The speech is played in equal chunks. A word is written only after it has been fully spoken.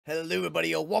Hello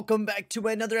everybody, welcome back to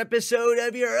another episode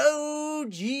of your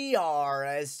OGR,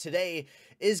 as today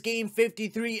is game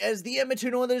 53 as the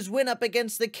Edmonton Oilers win up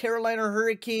against the Carolina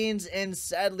Hurricanes and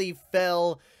sadly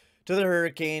fell to the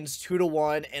Hurricanes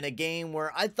 2-1 in a game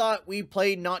where I thought we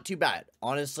played not too bad.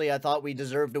 Honestly, I thought we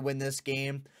deserved to win this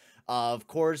game. Of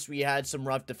course, we had some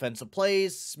rough defensive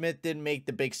plays. Smith didn't make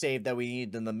the big save that we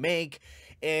needed them to make.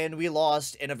 And we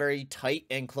lost in a very tight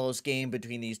and close game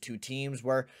between these two teams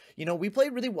where, we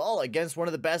played really well against one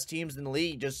of the best teams in the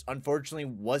league. Just unfortunately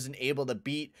wasn't able to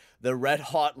beat the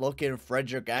red-hot looking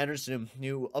Frederik Andersen,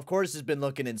 who, of course, has been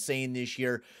looking insane this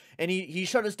year. And he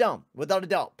shut us down, without a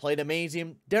doubt. Played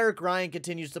amazing. Derek Ryan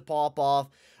continues to pop off.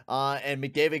 And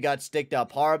McDavid got sticked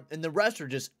up hard, and the rest were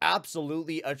just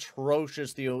absolutely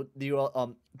atrocious throughout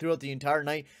the entire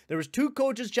night. There was two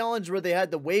coaches challenge where they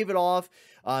had to wave it off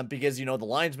because, the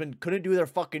linesmen couldn't do their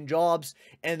fucking jobs,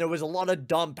 and there was a lot of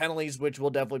dumb penalties, which we'll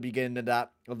definitely be getting into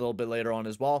that a little bit later on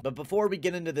as well. But before we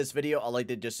get into this video, I'd like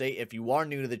to just say, if you are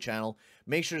new to the channel,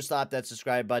 make sure to slap that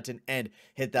subscribe button and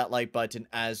hit that like button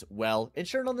as well, and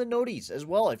turn on the noties as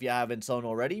well if you haven't done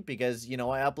already, because, I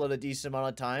upload a decent amount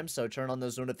of time, so turn on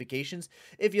those notifications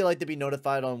if you like to be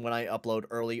notified on when I upload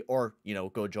early, or,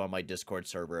 go join my Discord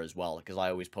server as well, because I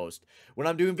always post when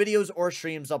I'm doing videos or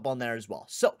streams up on there as well.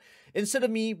 So, instead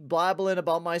of me blabbling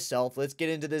about myself, let's get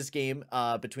into this game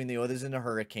between the Oilers and the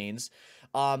Hurricanes.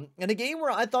 In a game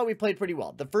where I thought we played pretty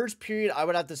well. The first period, I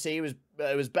would have to say, it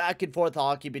was back and forth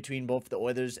hockey between both the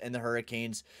Oilers and the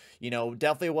Hurricanes.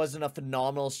 Definitely wasn't a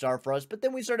phenomenal start for us, but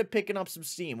then we started picking up some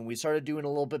steam and we started doing a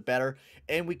little bit better,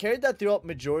 and we carried that throughout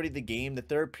majority of the game. The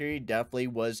third period definitely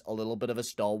was a little bit of a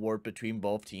stalwart between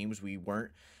both teams. We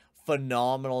weren't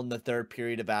phenomenal in the third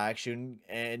period of action,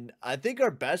 and I think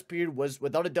our best period was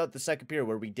without a doubt the second period,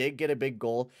 where we did get a big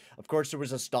goal. Of course, there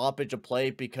was a stoppage of play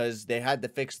because they had to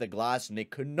fix the glass, and they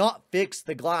could not fix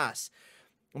the glass.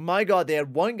 My God, they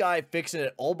had one guy fixing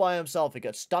it all by himself. He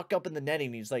got stuck up in the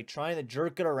netting. He's like trying to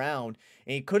jerk it around,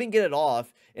 and he couldn't get it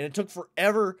off, and it took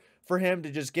forever for him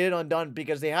to just get it undone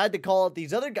because they had to call out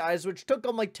these other guys, which took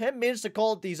them like 10 minutes to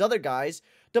call out these other guys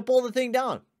to pull the thing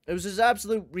down. It was this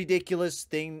absolute ridiculous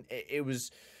thing.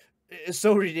 It's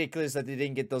so ridiculous that they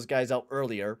didn't get those guys out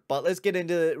earlier. But let's get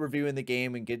into reviewing the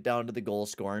game and get down to the goal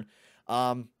scoring.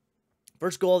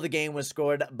 First goal of the game was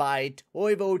scored by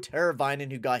Teuvo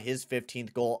Teravainen, who got his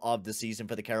 15th goal of the season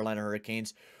for the Carolina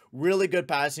Hurricanes. Really good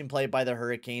passing play by the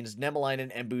Hurricanes. Niemelainen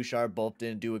and Bouchard both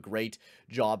didn't do a great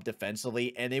job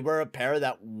defensively, and they were a pair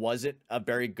that wasn't a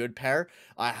very good pair.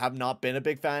 I have not been a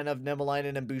big fan of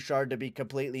Niemelainen and Bouchard, to be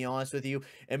completely honest with you,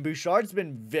 and Bouchard's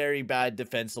been very bad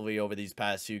defensively over these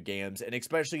past few games, and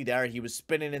especially there, he was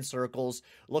spinning in circles,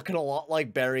 looking a lot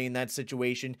like Barry in that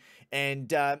situation,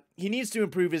 and he needs to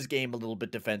improve his game a little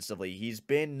bit defensively. He's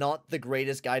been not the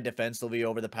greatest guy defensively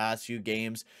over the past few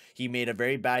games. He made a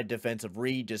very bad defensive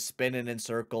read, just spinning in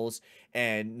circles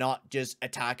and not just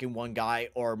attacking one guy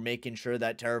or making sure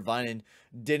that Teravainen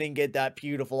didn't get that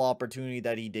beautiful opportunity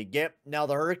that he did get. Now,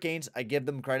 the Hurricanes, I give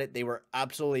them credit. They were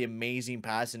absolutely amazing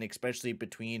passing, especially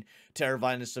between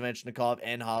Teravainen, Svechnikov,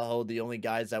 and Haho. The only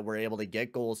guys that were able to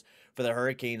get goals for the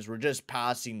Hurricanes were just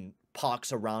passing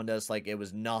pucks around us like it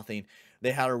was nothing.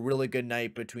 They had a really good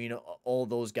night between all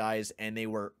those guys, and they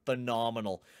were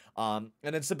phenomenal. And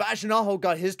then Sebastian Aho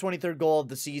got his 23rd goal of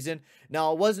the season.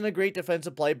 Now, it wasn't a great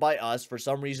defensive play by us. For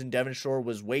some reason, Devon Shore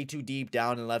was way too deep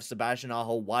down and left Sebastian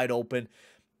Aho wide open.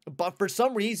 But for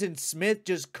some reason, Smith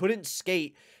just couldn't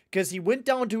skate because he went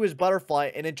down to his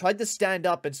butterfly and then tried to stand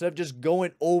up instead of just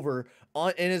going over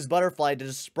in his butterfly to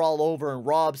just sprawl over and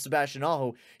rob Sebastian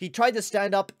Aho. He tried to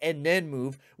stand up and then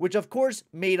move, which of course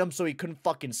made him so he couldn't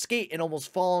fucking skate and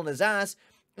almost fall on his ass,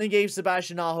 and gave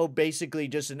Sebastian Aho basically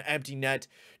just an empty net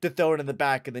to throw it in the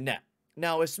back of the net.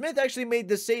 Now, if Smith actually made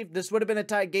this save, this would have been a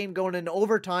tight game going into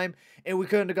overtime, and we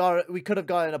could have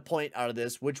gotten a point out of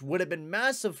this, which would have been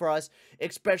massive for us,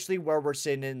 especially where we're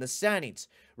sitting in the standings.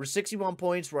 We're 61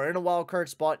 points. We're in a wild card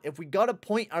spot. If we got a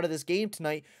point out of this game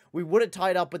tonight, we would have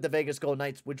tied up with the Vegas Golden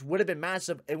Knights, which would have been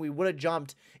massive, and we would have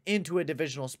jumped into a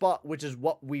divisional spot, which is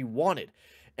what we wanted.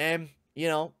 And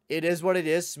it is what it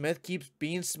is. Smith keeps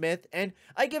being Smith, and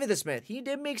I give it to Smith. He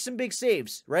did make some big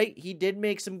saves, right? He did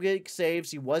make some big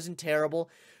saves. He wasn't terrible,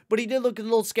 but he did look a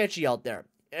little sketchy out there.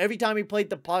 Every time he played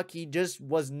the puck, he just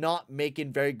was not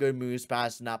making very good moves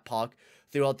passing that puck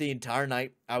throughout the entire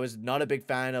night. I was not a big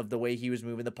fan of the way he was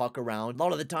moving the puck around. A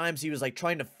lot of the times he was like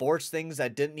trying to force things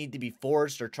that didn't need to be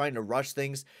forced, or trying to rush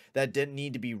things that didn't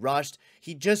need to be rushed.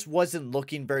 He just wasn't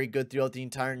looking very good throughout the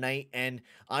entire night, and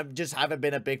I just haven't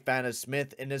been a big fan of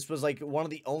Smith. And this was like one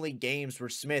of the only games where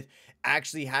Smith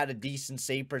actually had a decent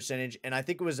save percentage, and I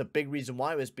think it was a big reason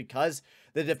why was because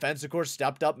the defensive core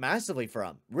stepped up massively for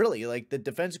him. Really, like the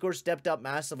defensive core stepped up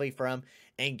massively for him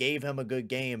and gave him a good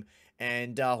game.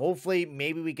 And hopefully,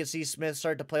 maybe we could see Smith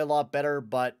start to play a lot better.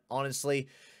 But honestly,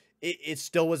 it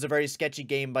still was a very sketchy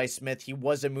game by Smith. He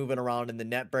wasn't moving around in the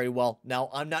net very well. Now,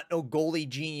 I'm not no goalie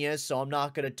genius, so I'm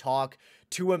not going to talk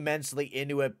too immensely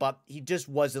into it. But he just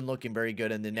wasn't looking very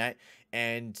good in the net.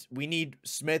 And we need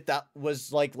Smith that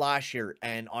was like last year.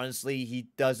 And honestly, he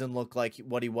doesn't look like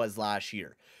what he was last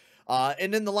year.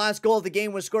 And then the last goal of the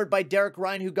game was scored by Frederik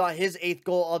Ryan, who got his 8th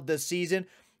goal of the season,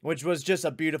 which was just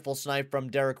a beautiful snipe from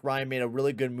Frederik Ryan. Made a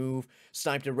really good move,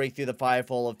 sniped it right through the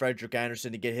 5-hole of Frederik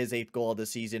Andersen to get his 8th goal of the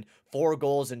season. 4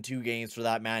 goals in 2 games for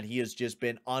that man. He has just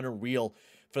been unreal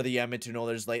for the Edmonton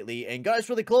Oilers lately, and got us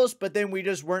really close, but then we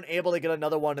just weren't able to get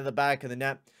another one in the back of the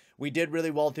net. We did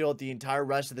really well throughout the entire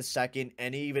rest of the second,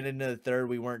 and even into the third,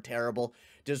 we weren't terrible.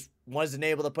 Just wasn't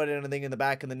able to put anything in the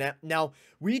back of the net. Now,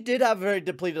 we did have a very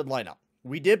depleted lineup.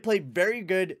 We did play very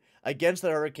good against the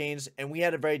Hurricanes, and we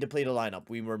had a very depleted lineup.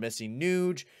 We were missing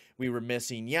Nuge, we were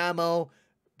missing Yamo,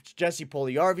 Jesse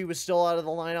Puljujärvi was still out of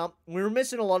the lineup. We were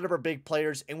missing a lot of our big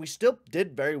players, and we still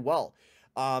did very well.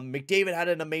 McDavid had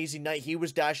an amazing night. He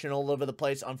was dashing all over the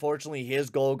place. Unfortunately, his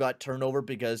goal got turned over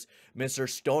because Mr.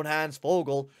 Stonehands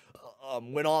Fogel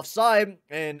went offside,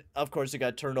 and of course it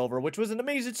got turned over, which was an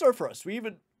amazing start for us. We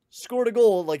even scored a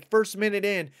goal like first minute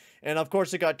in, and of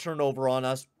course it got turned over on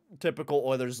us. Typical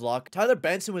Oilers luck. Tyler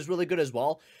Benson was really good as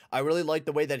well. I really liked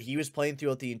the way that he was playing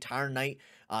throughout the entire night.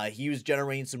 He was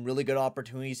generating some really good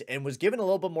opportunities and was given a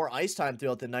little bit more ice time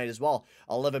throughout the night as well.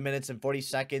 11 minutes and 40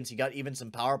 seconds. He got even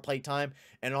some power play time.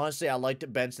 And honestly, I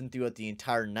liked Benson throughout the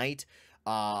entire night.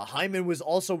 Hyman was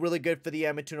also really good for the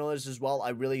Edmonton Oilers as well. I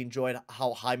really enjoyed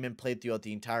how Hyman played throughout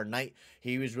the entire night.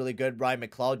 He was really good. Ryan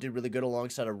McLeod did really good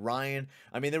alongside of Ryan.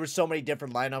 I mean, there were so many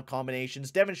different lineup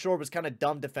combinations. Devin Shore was kind of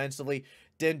dumb defensively.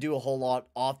 Didn't do a whole lot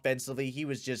offensively. He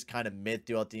was just kind of mid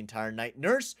throughout the entire night.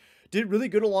 Nurse did really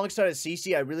good alongside of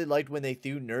Cece. I really liked when they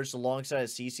threw Nurse alongside of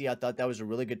Cece. I thought that was a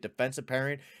really good defensive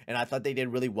pairing, and I thought they did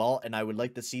really well, and I would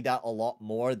like to see that a lot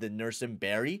more than Nurse and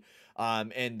Barry.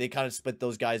 And they kind of split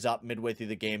those guys up midway through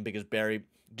the game because Barry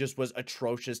just was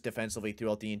atrocious defensively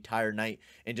throughout the entire night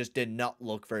and just did not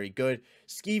look very good.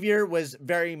 Skeevier was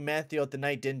very meh throughout the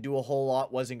night, didn't do a whole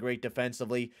lot, wasn't great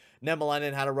defensively.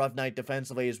 Nemelainen had a rough night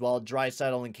defensively as well.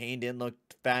 Draisaitl and Kane didn't look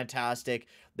fantastic.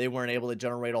 They weren't able to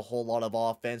generate a whole lot of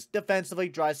offense. Defensively,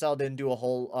 Draisaitl didn't do a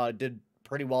whole, did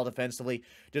pretty well defensively,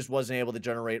 just wasn't able to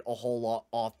generate a whole lot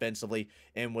offensively,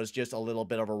 and was just a little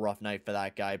bit of a rough night for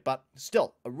that guy. But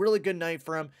still, a really good night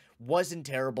for him. Wasn't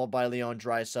terrible by Leon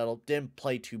Draisaitl. Didn't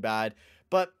play too bad.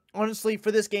 But honestly,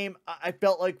 for this game, I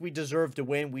felt like we deserved to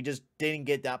win. We just didn't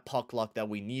get that puck luck that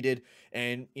we needed.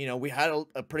 And, you know, we had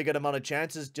a pretty good amount of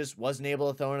chances, just wasn't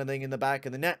able to throw anything in the back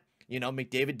of the net. You know,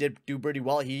 McDavid did do pretty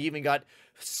well. He even got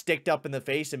sticked up in the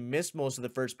face and missed most of the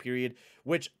first period,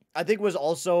 which I think was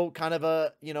also kind of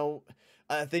a, you know,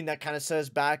 a thing that kind of set us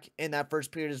back in that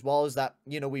first period as well, is that,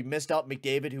 you know, we missed out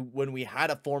McDavid, who, when we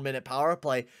had a 4-minute power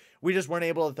play, we just weren't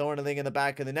able to throw anything in the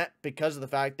back of the net because of the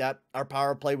fact that our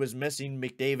power play was missing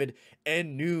McDavid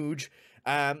and Nuge.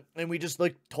 And we just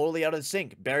looked totally out of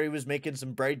sync. Barry was making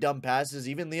some very dumb passes.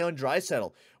 Even Leon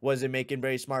Draisaitl wasn't making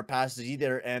very smart passes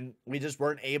either. And we just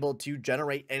weren't able to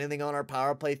generate anything on our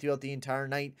power play throughout the entire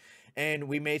night. And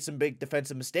we made some big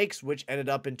defensive mistakes, which ended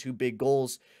up in 2 big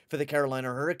goals for the Carolina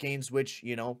Hurricanes, which,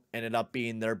 you know, ended up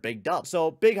being their big dub.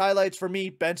 So, big highlights for me.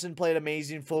 Benson played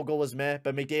amazing. Fogel was meh.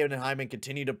 But McDavid and Hyman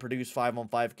continue to produce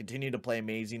 5-on-5, continue to play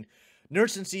amazing.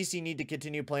 Nurse and Cece need to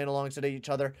continue playing alongside each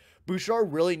other.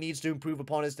 Bouchard really needs to improve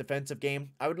upon his defensive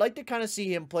game. I would like to kind of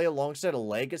see him play alongside of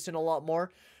Lagesson a lot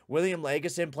more. William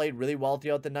Lagesson played really well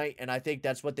throughout the night, and I think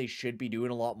that's what they should be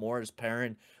doing a lot more, is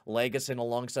pairing Lagesson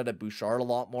alongside of Bouchard a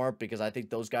lot more, because I think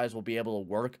those guys will be able to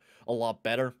work a lot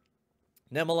better.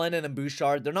 Nemelainen and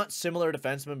Bouchard, they're not similar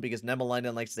defensemen because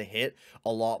Nemelainen likes to hit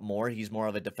a lot more. He's more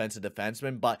of a defensive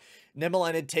defenseman, but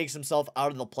Nemelainen takes himself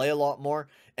out of the play a lot more,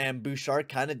 and Bouchard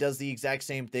kind of does the exact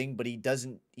same thing, but he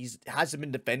hasn't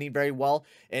been defending very well,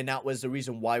 and that was the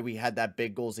reason why we had that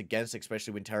big goals against,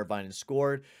 especially when Teravainen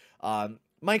scored.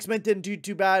 Mike Smith didn't do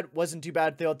too bad, wasn't too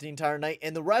bad throughout the entire night,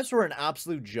 and the refs were an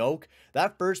absolute joke.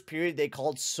 That first period, they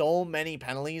called so many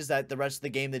penalties that the rest of the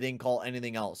game, they didn't call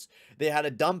anything else. They had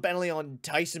a dumb penalty on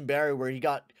Tyson Barrie where he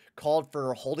got called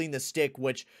for holding the stick,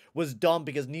 which was dumb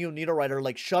because Neo Niederreiter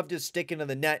like shoved his stick into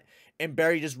the net and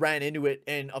Barry just ran into it,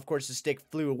 and of course the stick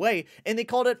flew away, and they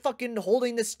called it fucking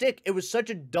holding the stick. It was such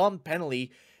a dumb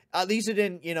penalty. At least it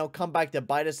didn't, you know, come back to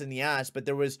bite us in the ass, but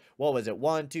there was, what was it,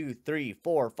 1, 2, 3,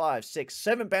 4, 5, 6,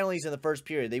 7 penalties in the first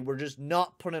period. They were just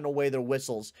not putting away their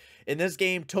whistles, and this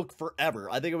game took forever.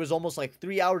 I think it was almost like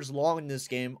 3 hours long in this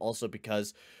game, also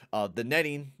because of the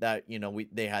netting that, you know,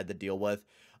 they had to deal with.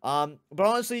 But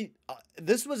honestly,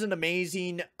 this was an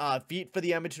amazing feat for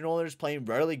the Edmonton Oilers, playing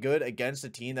really good against a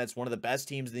team that's one of the best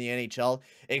teams in the NHL,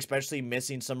 especially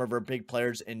missing some of our big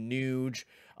players in Nuge,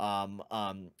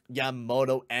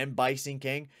 Yamamoto, and Bison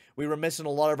King. We were missing a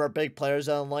lot of our big players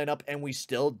on the lineup, and we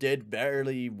still did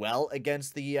very well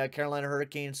against the Carolina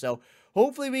Hurricanes. So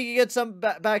hopefully we can get some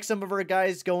back some of our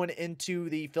guys going into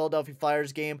the Philadelphia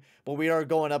Flyers game, but we are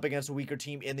going up against a weaker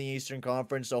team in the Eastern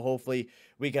Conference, so hopefully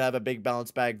we can have a big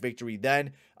bounce back victory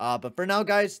then. But for now,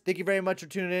 guys, thank you very much for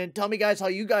tuning in. Tell me, guys, how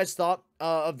you guys thought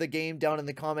of the game down in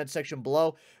the comment section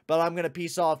below. But I'm going to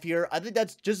peace off here. I think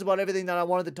that's just about everything that I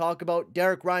wanted to talk about.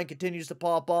 Derek Ryan continues to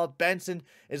pop off. Benson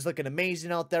is looking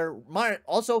amazing out there.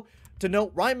 Also, to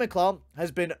note, Ryan McLeod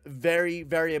has been very,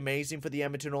 very amazing for the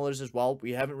Edmonton Oilers as well.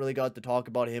 We haven't really got to talk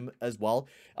about him as well.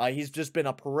 He's just been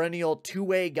a perennial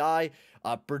two-way guy,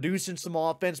 producing some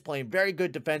offense, playing very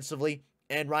good defensively.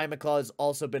 And Ryan McLeod has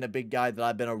also been a big guy that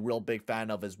I've been a real big fan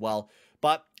of as well.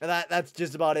 But that's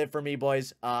just about it for me,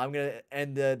 boys. I'm going to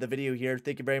end the video here.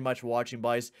 Thank you very much for watching,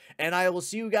 boys. And I will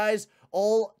see you guys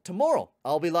all tomorrow.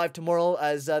 I'll be live tomorrow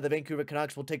as the Vancouver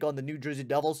Canucks will take on the New Jersey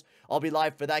Devils. I'll be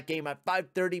live for that game at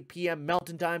 5:30 p.m.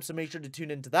 Mountain Time, so make sure to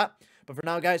tune into that. But for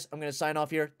now, guys, I'm going to sign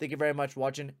off here. Thank you very much for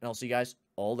watching, and I'll see you guys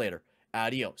all later.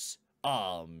 Adios,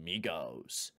 amigos.